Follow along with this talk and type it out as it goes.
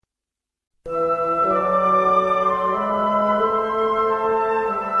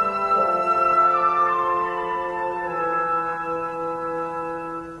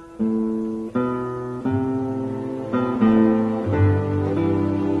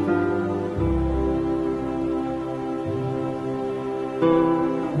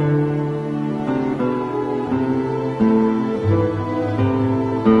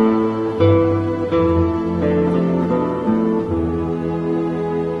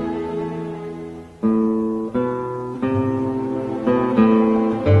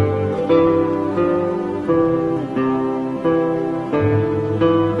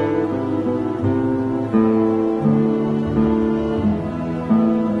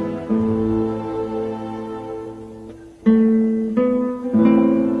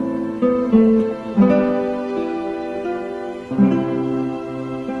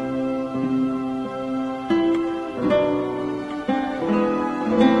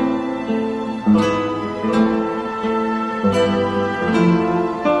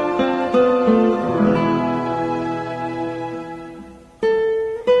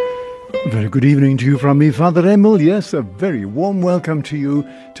Very good evening to you from me, Fr Emil. Yes, a very warm welcome to you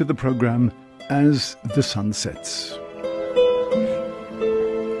to the program As the Sun Sets.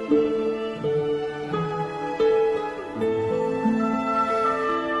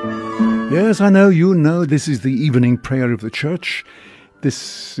 Yes, I know, you know, this is the evening prayer of the church.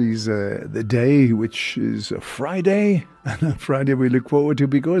 This is the day which is a Friday, and a Friday we look forward to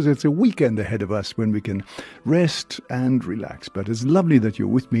because it's a weekend ahead of us when we can rest and relax. But it's lovely that you're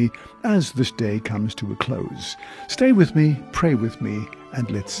with me as this day comes to a close. Stay with me, pray with me, and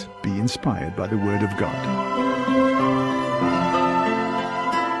let's be inspired by the Word of God.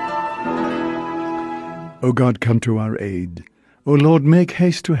 O God, come to our aid. O Lord, make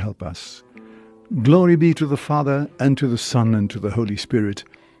haste to help us. Glory be to the Father, and to the Son, and to the Holy Spirit,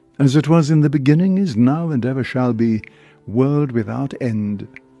 as it was in the beginning, is now, and ever shall be, world without end.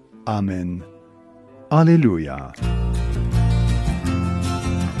 Amen. Alleluia.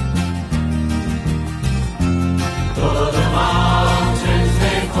 Though the mountains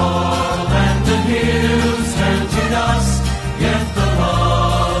may fall, and the hills turn to dust, yet the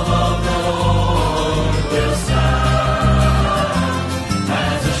love of the Lord will stand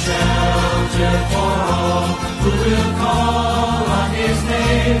as a shelter for all who will call on His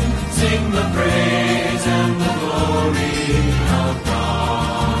name, sing the praise and the glory of God.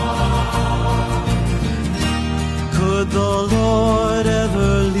 Could the Lord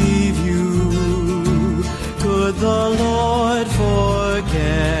ever leave you? Could the Lord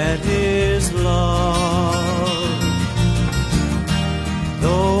forget His love?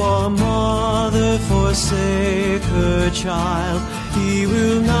 Though a mother forsake her child, He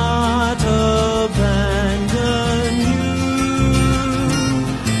will not abandon you.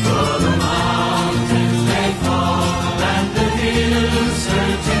 Though the mountains may fall and the hills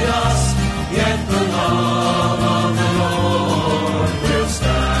turn to dust, yet the love of the Lord will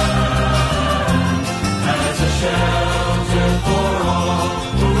stand as a shelter for all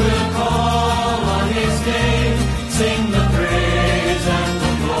who will call on His name, sing the praise and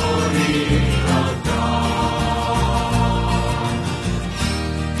the glory of God.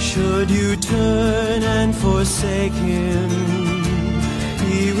 Should you turn and forsake Him,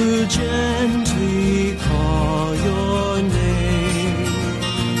 He will gently call your name.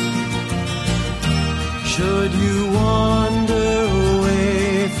 Should you wander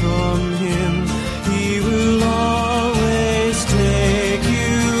away from Him, He will always take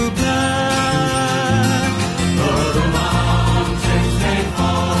you back. Though the mountains may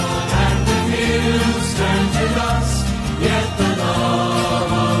fall and the hills turn to dust, yet the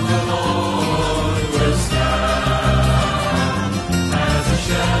love of the Lord will stand as a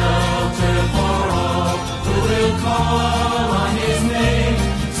shelter for all who will call on His name,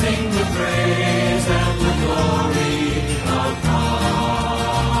 sing the praise and the glory of God.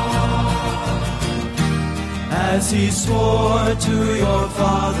 As He swore to your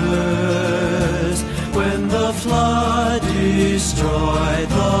fathers when the flood destroyed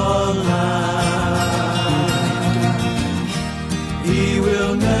the land, He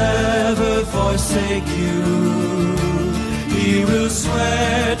will never forsake you. He will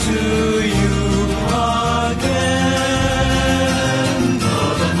swear to you again.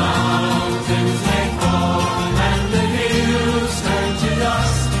 Though the mountains may fall and the hills turn to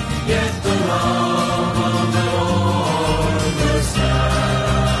dust, yet the love of the Lord will stand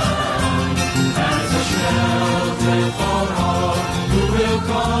as a shelter for all who will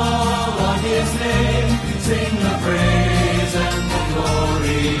call on His name, sing the praise and the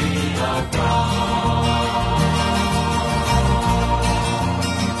glory of God.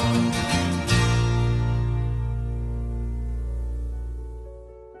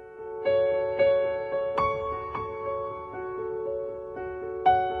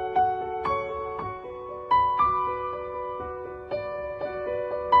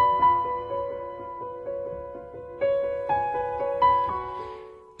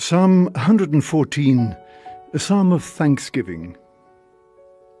 Psalm 114, a psalm of thanksgiving.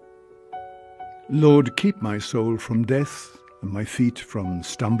 Lord, keep my soul from death and my feet from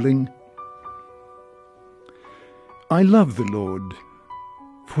stumbling. I love the Lord,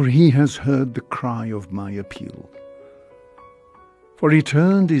 for he has heard the cry of my appeal. For he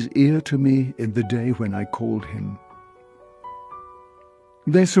turned his ear to me in the day when I called him.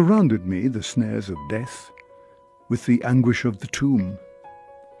 They surrounded me, the snares of death, with the anguish of the tomb.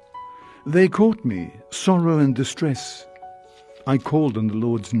 They caught me, sorrow and distress. I called on the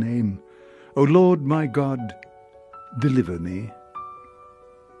Lord's name. O Lord my God, deliver me.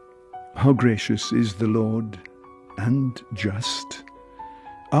 How gracious is the Lord, and just.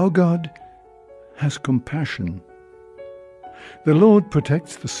 Our God has compassion. The Lord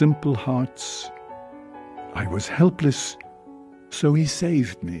protects the simple hearts. I was helpless, so he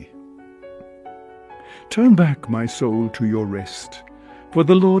saved me. Turn back, my soul, to your rest, for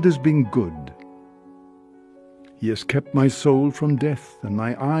the Lord has been good. He has kept my soul from death, and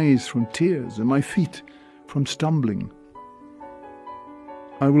my eyes from tears, and my feet from stumbling.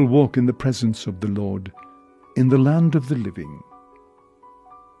 I will walk in the presence of the Lord, in the land of the living.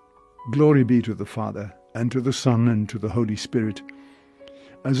 Glory be to the Father, and to the Son, and to the Holy Spirit,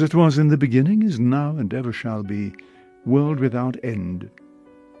 as it was in the beginning, is now, and ever shall be, world without end.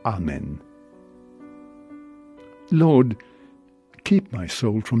 Amen. Lord, keep my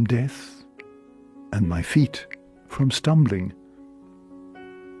soul from death, and my feet from stumbling.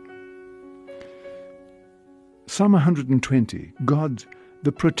 Psalm 120, God,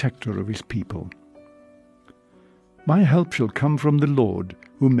 the protector of his people. My help shall come from the Lord,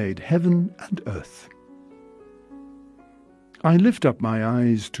 who made heaven and earth. I lift up my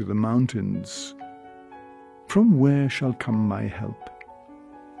eyes to the mountains. From where shall come my help?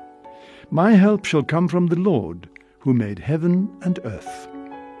 My help shall come from the Lord, who made heaven and earth.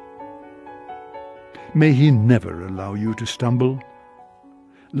 May he never allow you to stumble.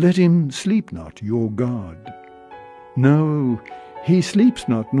 Let him sleep not, your God. No, he sleeps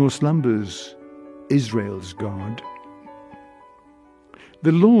not nor slumbers, Israel's God.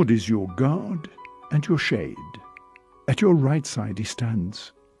 The Lord is your God and your shade. At your right side he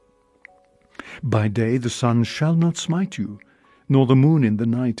stands. By day the sun shall not smite you, nor the moon in the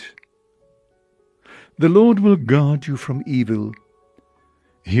night. The Lord will guard you from evil.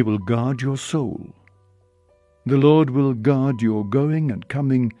 He will guard your soul. The Lord will guard your going and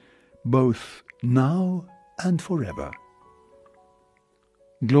coming, both now and forever.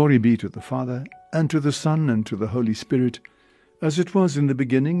 Glory be to the Father, and to the Son, and to the Holy Spirit, as it was in the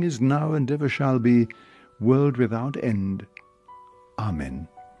beginning, is now, and ever shall be, world without end. Amen.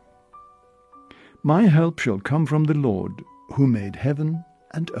 My help shall come from the Lord, who made heaven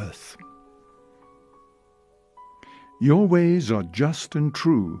and earth. Your ways are just and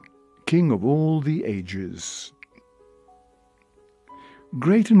true, King of all the ages.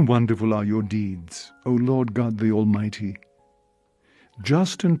 Great and wonderful are your deeds, O Lord God the Almighty.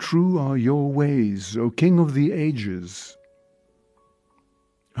 Just and true are your ways, O King of the ages.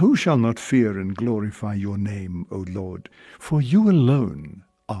 Who shall not fear and glorify your name, O Lord? For you alone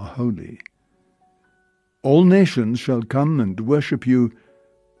are holy. All nations shall come and worship you,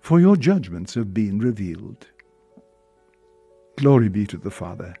 for your judgments have been revealed. Glory be to the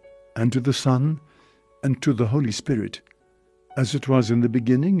Father, and to the Son, and to the Holy Spirit, as it was in the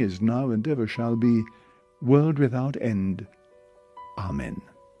beginning, is now, and ever shall be, world without end. Amen.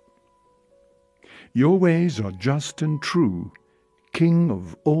 Your ways are just and true, King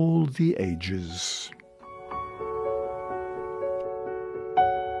of all the ages.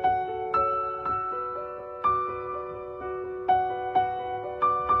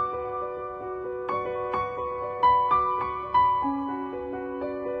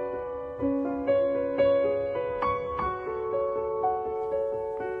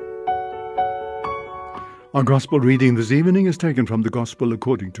 Our Gospel reading this evening is taken from the Gospel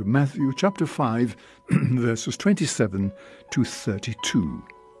according to Matthew chapter 5, verses 27 to 32.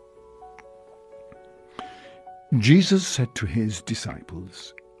 Jesus said to his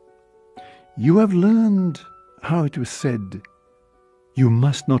disciples, "You have learned how it was said, 'You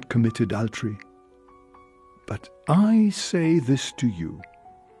must not commit adultery.' But I say this to you,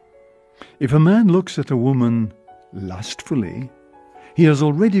 if a man looks at a woman lustfully, he has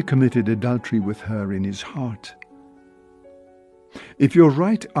already committed adultery with her in his heart. If your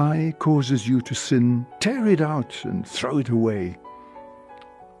right eye causes you to sin, tear it out and throw it away,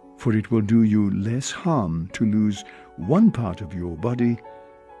 for it will do you less harm to lose one part of your body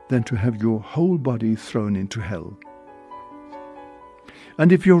than to have your whole body thrown into hell.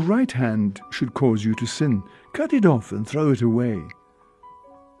 And if your right hand should cause you to sin, cut it off and throw it away,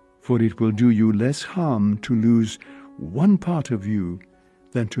 For it will do you less harm to lose one part of you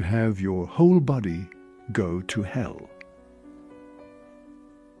than to have your whole body go to hell.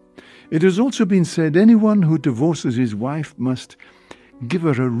 It has also been said, anyone who divorces his wife must give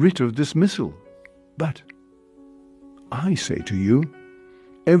her a writ of dismissal. But I say to you,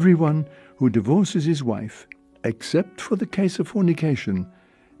 everyone who divorces his wife, except for the case of fornication,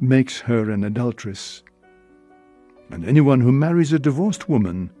 makes her an adulteress. And anyone who marries a divorced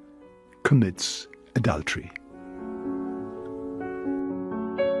woman commits adultery.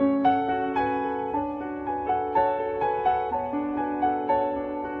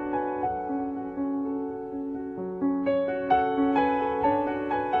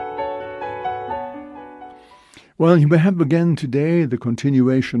 Well, we have again today the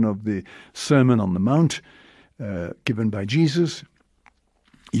continuation of the Sermon on the Mount given by Jesus.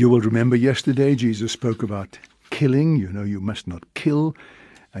 You will remember yesterday Jesus spoke about killing. You know, you must not kill,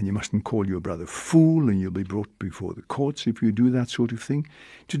 and you mustn't call your brother fool, and you'll be brought before the courts if you do that sort of thing.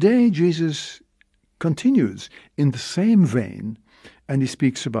 Today Jesus continues in the same vein, and he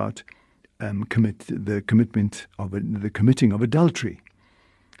speaks about the committing of adultery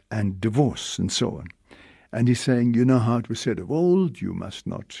and divorce and so on. And he's saying, you know how it was said of old, you must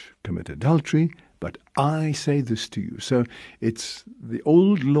not commit adultery, but I say this to you. So it's the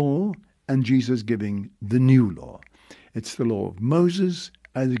old law and Jesus giving the new law. It's the law of Moses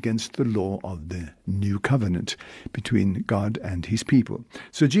as against the law of the new covenant between God and his people.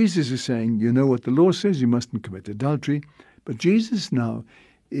 So Jesus is saying, you know what the law says, you mustn't commit adultery. But Jesus now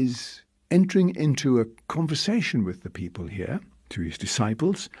is entering into a conversation with the people here, to his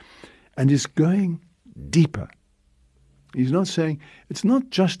disciples, and is going deeper. He's not saying it's not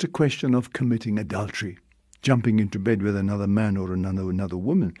just a question of committing adultery, jumping into bed with another man or another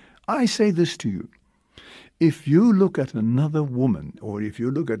woman. I say this to you. If you look at another woman, or if you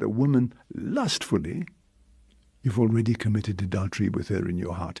look at a woman lustfully, you've already committed adultery with her in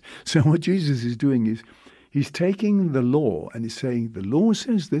your heart. So what Jesus is doing is he's taking the law and he's saying the law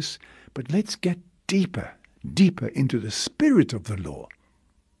says this, but let's get deeper into the spirit of the law.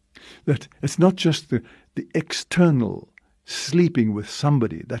 That it's not just the external sleeping with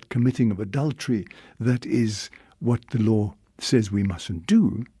somebody, that committing of adultery, that is what the law says we mustn't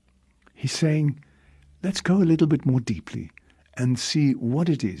do. He's saying, let's go a little bit more deeply and see what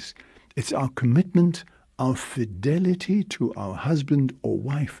it is. It's our commitment, our fidelity to our husband or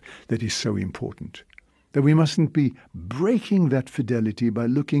wife that is so important. That we mustn't be breaking that fidelity by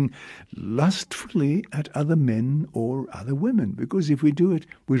looking lustfully at other men or other women. Because if we do it,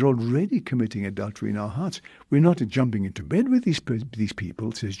 we're already committing adultery in our hearts. We're not jumping into bed with these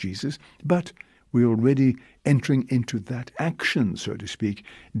people, says Jesus, but we're already entering into that action, so to speak,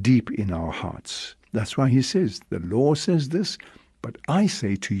 deep in our hearts. That's why he says, the law says this, but I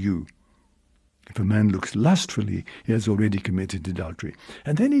say to you, if a man looks lustfully, he has already committed adultery.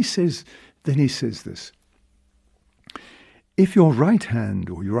 And then he says this. If your right hand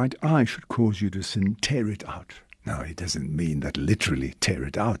or your right eye should cause you to sin, tear it out. Now, it doesn't mean that literally tear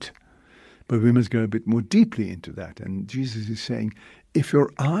it out. But we must go a bit more deeply into that. And Jesus is saying, if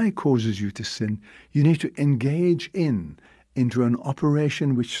your eye causes you to sin, you need to engage into an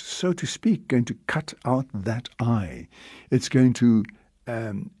operation which, so to speak, going to cut out that eye. It's going to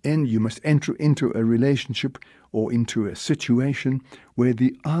you must enter into a relationship or into a situation where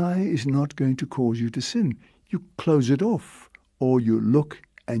the eye is not going to cause you to sin. You close it off, or you look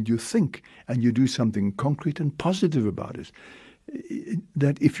and you think and you do something concrete and positive about it.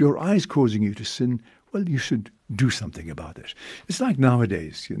 That if your eye is causing you to sin, well, you should do something about it. It's like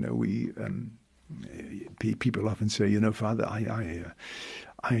nowadays, people often say, Father,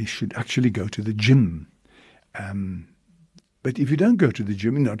 I should actually go to the gym. But if you don't go to the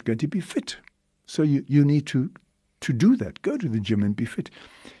gym, you're not going to be fit. So you need to do that. Go to the gym and be fit.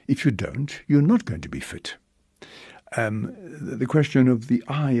 If you don't, you're not going to be fit. The question of the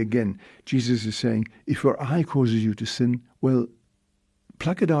eye, again, Jesus is saying, if your eye causes you to sin, well,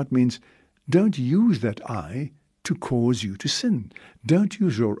 pluck it out means don't use that eye to cause you to sin. Don't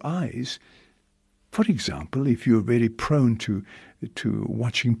use your eyes. For example, if you're very prone to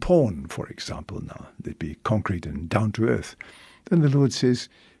watching porn, for example, now, that'd be concrete and down to earth, then the Lord says,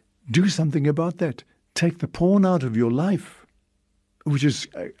 do something about that. Take the porn out of your life, which is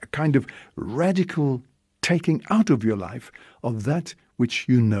a kind of radical taking out of your life of that which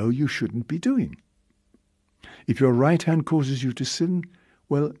you know you shouldn't be doing. If your right hand causes you to sin,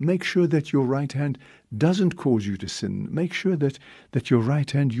 well, make sure that your right hand doesn't cause you to sin. Make sure that your right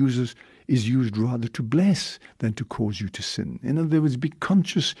hand is used rather to bless than to cause you to sin. In other words, be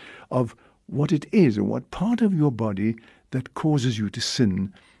conscious of what it is or what part of your body that causes you to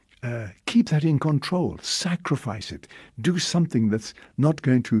sin, keep that in control. Sacrifice it. Do something that's not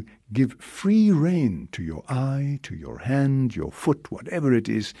going to give free rein to your eye, to your hand, your foot, whatever it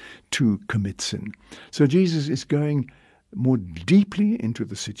is, to commit sin. So Jesus is going more deeply into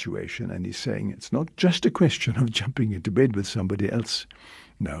the situation, and he's saying it's not just a question of jumping into bed with somebody else.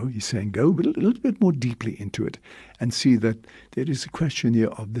 No, he's saying go a little bit more deeply into it and see that there is a question here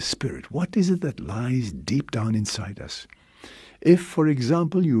of the Spirit. What is it that lies deep down inside us? If, for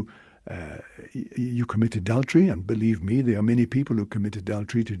example, you commit adultery, and believe me, there are many people who commit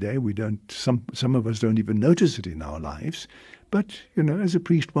adultery today. Some of us don't even notice it in our lives, but as a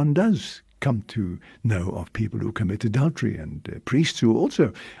priest, one does come to know of people who commit adultery, and priests who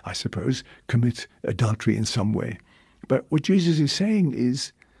also, I suppose, commit adultery in some way. But what Jesus is saying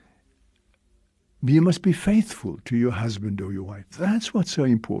is, you must be faithful to your husband or your wife. That's what's so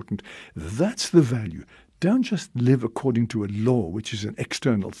important. That's the value. Don't just live according to a law, which is an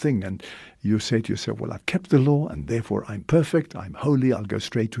external thing, and you say to yourself, well, I've kept the law, and therefore I'm perfect, I'm holy, I'll go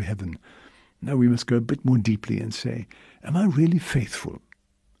straight to heaven. No, we must go a bit more deeply and say, am I really faithful?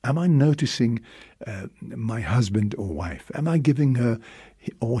 Am I noticing my husband or wife? Am I giving her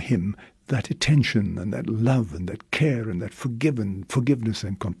or him that attention and that love and that care and that forgiveness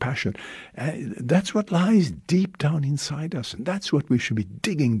and compassion? That's what lies deep down inside us, and that's what we should be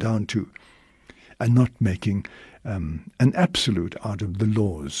digging down to, and not making an absolute out of the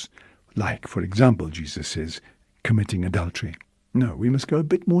laws, like, for example, Jesus says, committing adultery. No, we must go a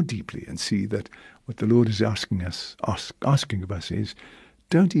bit more deeply and see that what the Lord is asking of us is,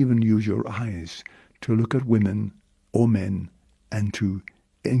 don't even use your eyes to look at women or men and to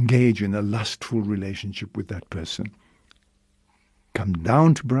engage in a lustful relationship with that person. Come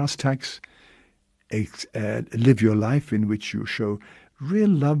down to brass tacks, live your life in which you show real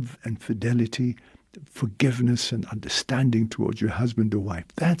love and fidelity, forgiveness and understanding towards your husband or wife.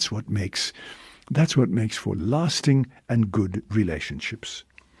 That's what makes for lasting and good relationships.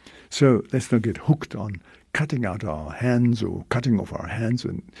 So let's not get hooked on cutting out our hands or cutting off our hands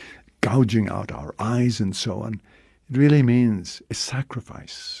and gouging out our eyes and so on. It really means a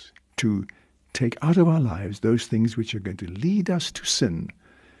sacrifice to take out of our lives those things which are going to lead us to sin,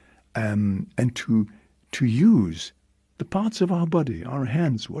 and to use the parts of our body, our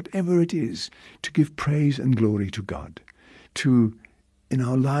hands, whatever it is, to give praise and glory to God. To, in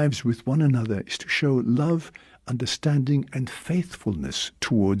our lives with one another, is to show love, understanding, and faithfulness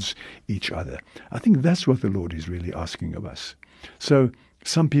towards each other. I think that's what the Lord is really asking of us. So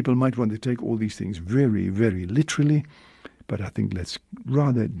some people might want to take all these things very, very literally, but I think let's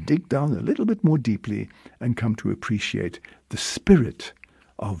rather dig down a little bit more deeply and come to appreciate the spirit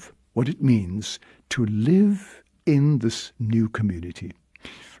of what it means to live in this new community.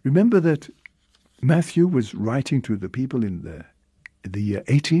 Remember that Matthew was writing to the people in the year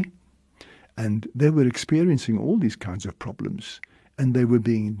 80, and they were experiencing all these kinds of problems, and they were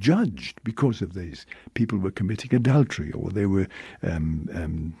being judged because of these. People were committing adultery, or they were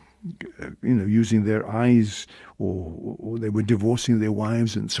using their eyes, or they were divorcing their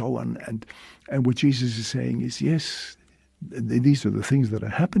wives and so on. And what Jesus is saying is, yes, these are the things that are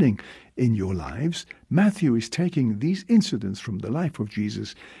happening in your lives. Matthew is taking these incidents from the life of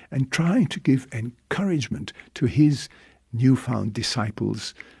Jesus and trying to give encouragement to his newfound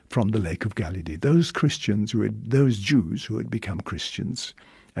disciples from the Lake of Galilee, those Jews who had become Christians.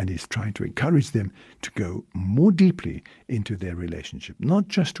 And he's trying to encourage them to go more deeply into their relationship, not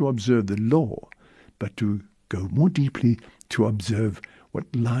just to observe the law, but to go more deeply to observe what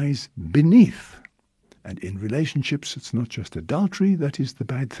lies beneath. And in relationships, it's not just adultery that is the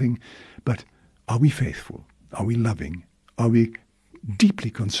bad thing, but are we faithful? Are we loving? Are we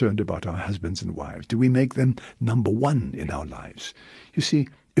deeply concerned about our husbands and wives? Do we make them number one in our lives? You see,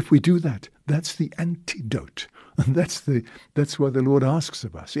 if we do that, that's the antidote. And that's what the Lord asks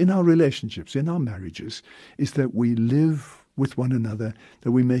of us in our relationships, in our marriages, is that we live with one another,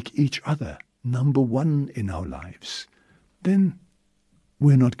 that we make each other number one in our lives. Then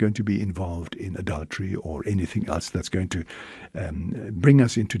we're not going to be involved in adultery or anything else that's going to bring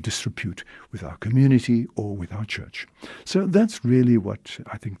us into disrepute with our community or with our church. So that's really what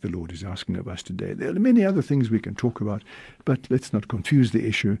I think the Lord is asking of us today. There are many other things we can talk about, but let's not confuse the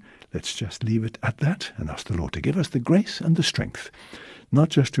issue. Let's just leave it at that and ask the Lord to give us the grace and the strength, not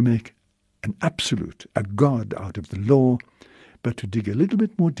just to make an absolute, a God out of the law, but to dig a little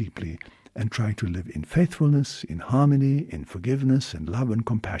bit more deeply and try to live in faithfulness, in harmony, in forgiveness and love and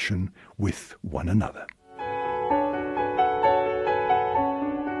compassion with one another.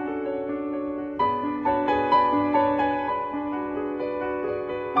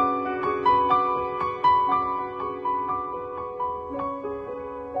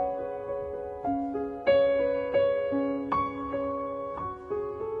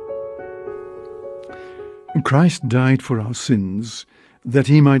 Christ died for our sins, that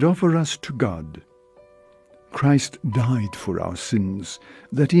he might offer us to God. Christ died for our sins,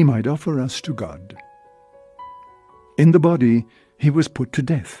 that he might offer us to God. In the body he was put to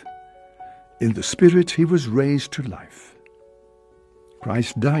death. In the spirit he was raised to life.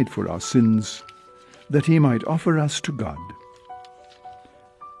 Christ died for our sins, that he might offer us to God.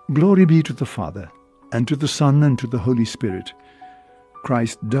 Glory be to the Father, and to the Son, and to the Holy Spirit.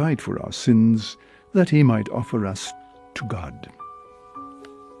 Christ died for our sins, that he might offer us to God.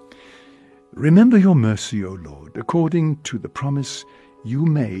 Remember your mercy, O Lord, according to the promise you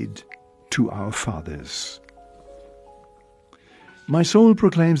made to our fathers. My soul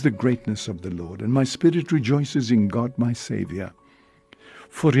proclaims the greatness of the Lord, and my spirit rejoices in God my Saviour.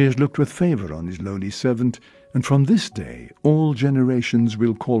 For he has looked with favour on his lowly servant, and from this day all generations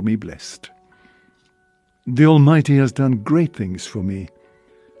will call me blessed. The Almighty has done great things for me.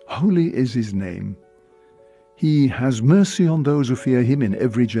 Holy is his name. He has mercy on those who fear him in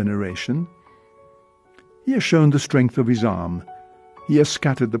every generation. He has shown the strength of his arm. He has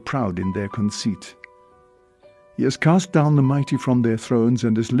scattered the proud in their conceit. He has cast down the mighty from their thrones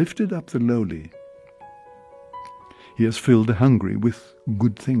and has lifted up the lowly. He has filled the hungry with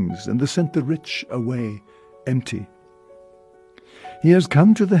good things and has sent the rich away empty. He has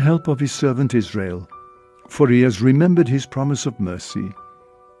come to the help of his servant Israel, for he has remembered his promise of mercy,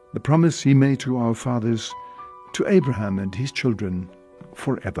 the promise he made to our fathers, to Abraham and his children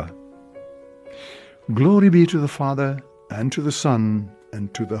forever. Glory be to the Father, and to the Son,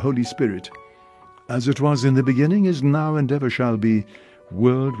 and to the Holy Spirit, as it was in the beginning, is now, and ever shall be,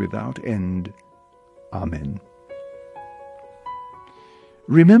 world without end. Amen.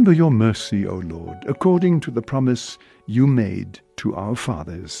 Remember your mercy, O Lord, according to the promise you made to our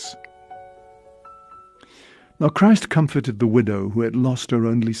fathers. Now Christ comforted the widow who had lost her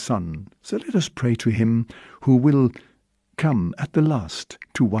only son, so let us pray to him who will come at the last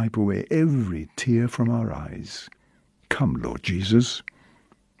to wipe away every tear from our eyes. Come, Lord Jesus.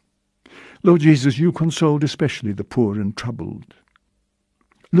 Lord Jesus, you consoled especially the poor and troubled.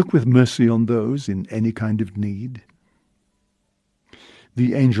 Look with mercy on those in any kind of need.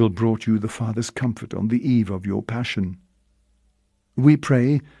 The angel brought you the Father's comfort on the eve of your passion. We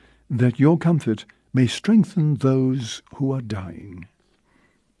pray that your comfort may strengthen those who are dying.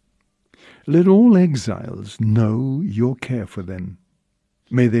 Let all exiles know your care for them.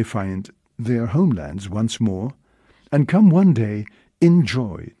 May they find their homelands once more, and come one day in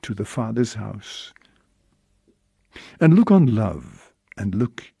joy to the Father's house. And look on love, and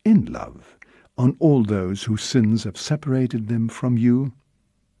look in love, on all those whose sins have separated them from you.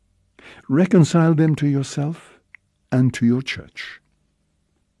 Reconcile them to yourself and to your church.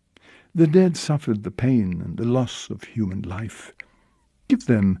 The dead suffered the pain and the loss of human life. Give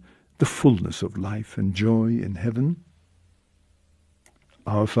them the fullness of life and joy in heaven.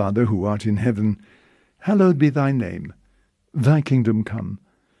 Our Father, who art in heaven, hallowed be thy name. Thy kingdom come.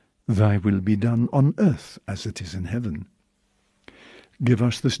 Thy will be done on earth as it is in heaven. Give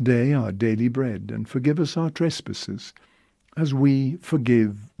us this day our daily bread, and forgive us our trespasses, as we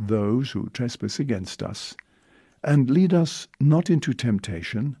forgive those who trespass against us. And lead us not into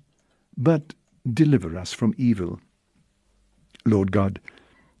temptation, but deliver us from evil. Lord God,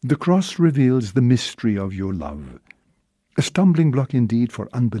 the cross reveals the mystery of your love, a stumbling block indeed for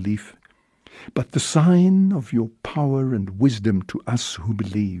unbelief, but the sign of your power and wisdom to us who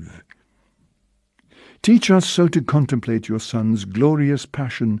believe. Teach us so to contemplate your Son's glorious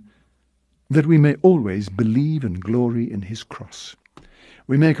passion, that we may always believe and glory in his cross.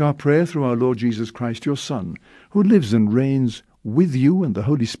 We make our prayer through our Lord Jesus Christ, your Son, who lives and reigns with you and the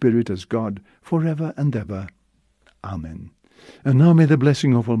Holy Spirit as God, forever and ever. Amen. And now may the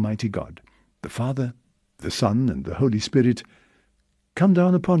blessing of Almighty God, the Father, the Son, and the Holy Spirit, come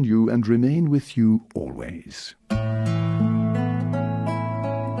down upon you and remain with you always.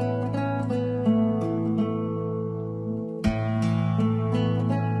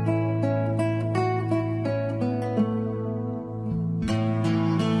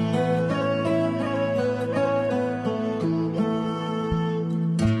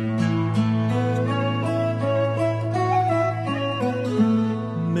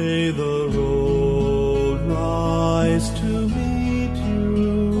 May the road rise to meet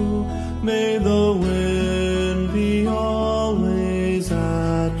you. May the wind be always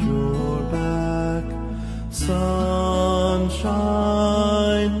at your back. Sunshine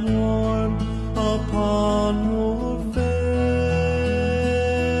warm upon your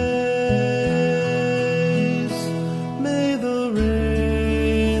face. May the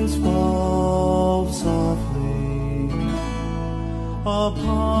rains fall softly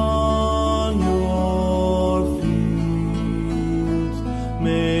upon your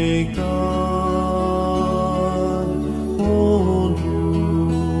May God hold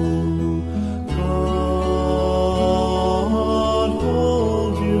you. God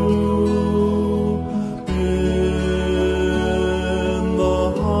hold you in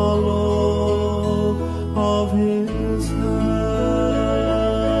the hollow of His hand.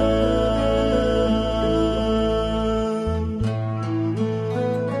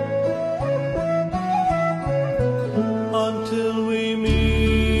 Until we meet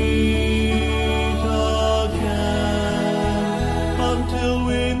again, until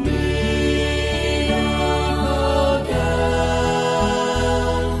we meet again,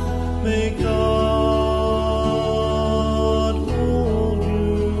 may God hold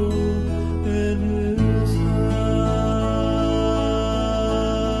you in His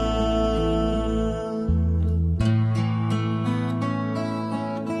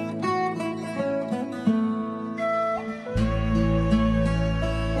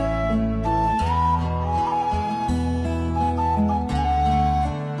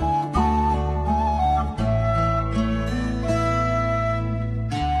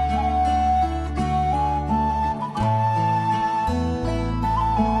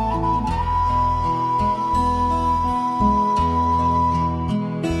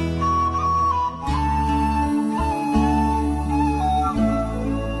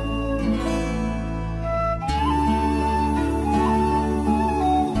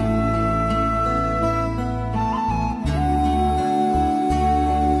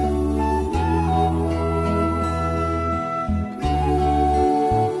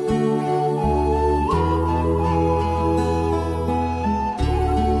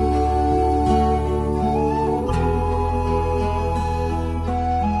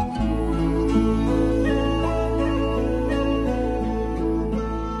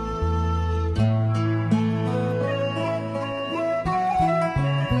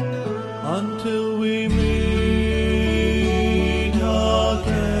until we meet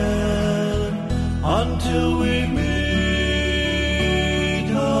again, until we meet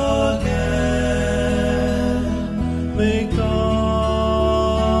again, may God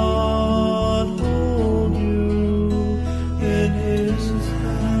hold you in His hand.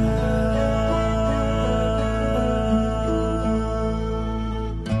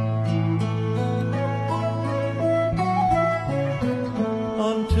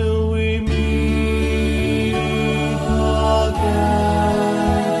 Until we meet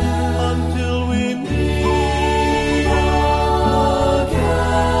again, until we meet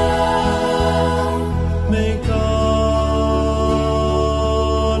again, may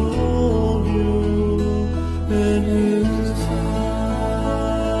God hold you in His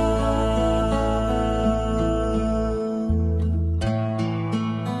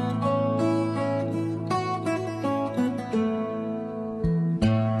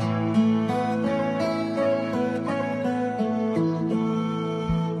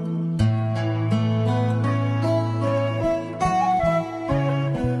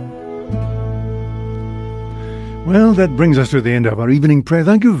Well, that brings us to the end of our evening prayer.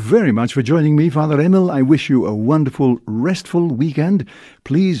 Thank you very much for joining me, Father Emil. I wish you a wonderful, restful weekend.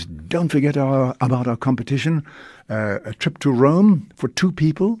 Please don't forget about our competition, a trip to Rome for 2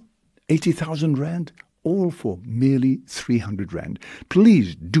 people, 80,000 rand, all for merely 300 rand.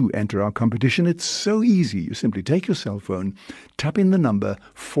 Please do enter our competition. It's so easy. You simply take your cell phone, tap in the number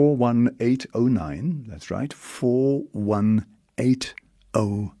 41809. That's right,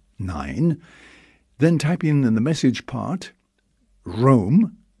 41809. Then type in the message part,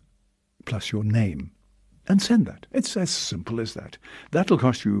 Rome, plus your name, and send that. It's as simple as that. That'll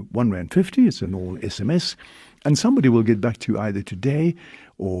cost you R1.50. It's an all SMS, and somebody will get back to you either today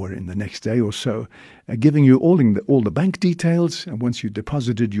or in the next day or so, giving you all the bank details. And once you've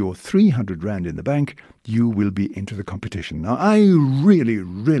deposited your 300 rand in the bank, you will be into the competition. Now, I really,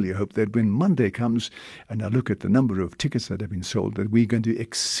 really hope that when Monday comes and I look at the number of tickets that have been sold, that we're going to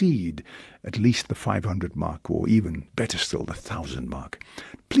exceed at least the 500 mark, or even better still, the 1,000 mark.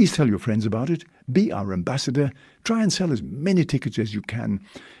 Please tell your friends about it. Be our ambassador. Try and sell as many tickets as you can.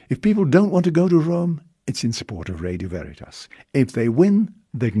 If people don't want to go to Rome, it's in support of Radio Veritas. If they win,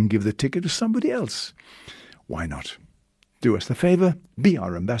 they can give the ticket to somebody else. Why not? Do us the favor, be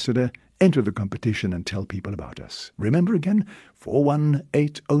our ambassador, enter the competition and tell people about us. Remember again,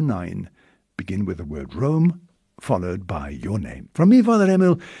 41809. Begin with the word Rome, followed by your name. From me, Father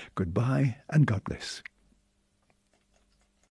Emil, goodbye and God bless.